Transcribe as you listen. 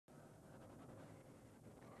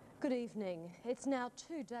Good evening. It's now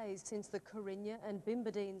 2 days since the Corinna and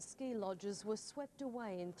Bimbadeen ski lodges were swept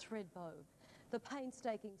away in Thredbo. The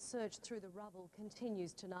painstaking search through the rubble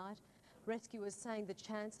continues tonight. Rescuers saying the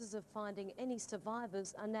chances of finding any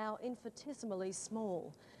survivors are now infinitesimally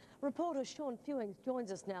small. Reporter Sean Fewings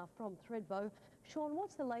joins us now from Thredbo. Sean,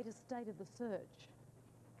 what's the latest state of the search?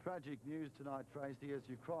 Tragic news tonight, Tracy, as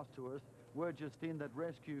you cross to us. Word just in that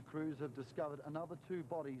rescue crews have discovered another 2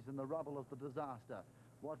 bodies in the rubble of the disaster.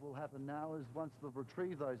 What will happen now is once they've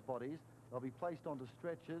retrieved those bodies, they'll be placed onto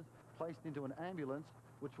stretchers, placed into an ambulance,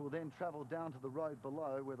 which will then travel down to the road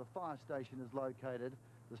below where the fire station is located.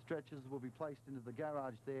 The stretchers will be placed into the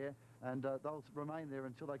garage there, and they'll remain there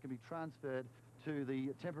until they can be transferred to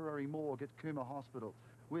the temporary morgue at Cooma Hospital.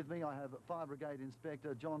 With me, I have Fire Brigade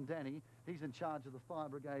Inspector John Danny. He's in charge of the Fire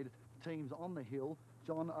Brigade teams on the hill.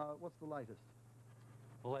 John, what's the latest?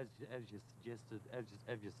 Well, as you suggested, as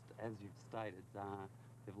you've stated,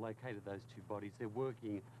 they've located those 2 bodies. They're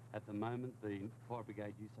working at the moment, the Fire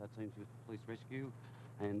Brigade USAR teams with police rescue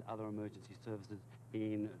and other emergency services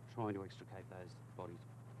in trying to extricate those bodies.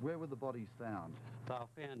 Where were the bodies found? They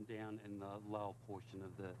were found down in the lower portion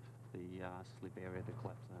of the slip area, the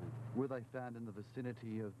collapse zone. Were they found in the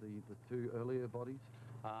vicinity of the 2 earlier bodies?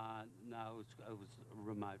 No, it was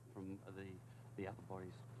remote from the other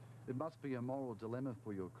bodies. It must be a moral dilemma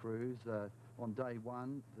for your crews. On day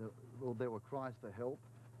 1, there were cries for help,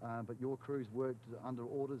 but your crews worked under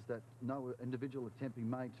orders that no individual attempt be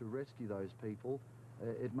made to rescue those people.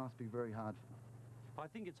 It must be very hard for them. I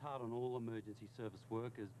think it's hard on all emergency service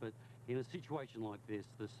workers, but in a situation like this,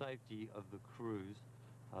 the safety of the crews,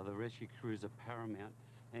 the rescue crews, are paramount.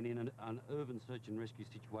 And in an urban search and rescue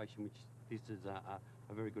situation, which this is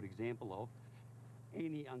a very good example of,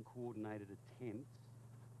 any uncoordinated attempts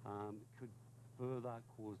could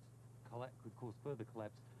cause further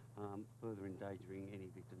collapse, further endangering any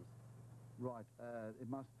victims. Right, it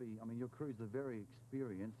must be, I mean, your crews are very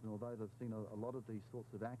experienced, and although they've seen a lot of these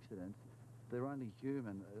sorts of accidents, they're only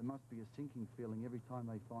human. It must be a sinking feeling every time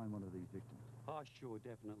they find one of these victims. Oh, sure,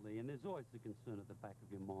 definitely. And there's always the concern at the back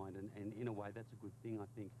of your mind, and in a way that's a good thing, I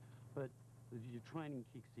think. But your training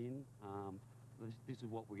kicks in. This is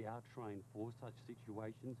what we are trained for, such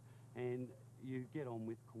situations, and you get on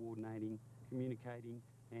with coordinating, communicating,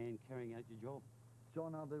 and carrying out your job.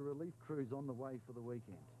 John, are there relief crews on the way for the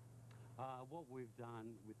weekend? What we've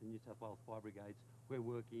done with the New South Wales Fire Brigades,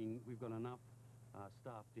 we've got enough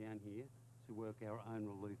staff down here to work our own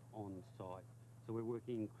relief on site. So we're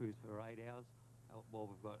working crews for 8 hours, while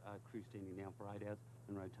we've got crews standing down for 8 hours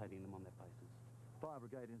and rotating them on that basis. Fire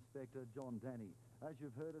Brigade Inspector John Danny. As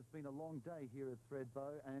you've heard, it's been a long day here at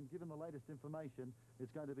Thredbo, and given the latest information,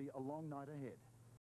 it's going to be a long night ahead.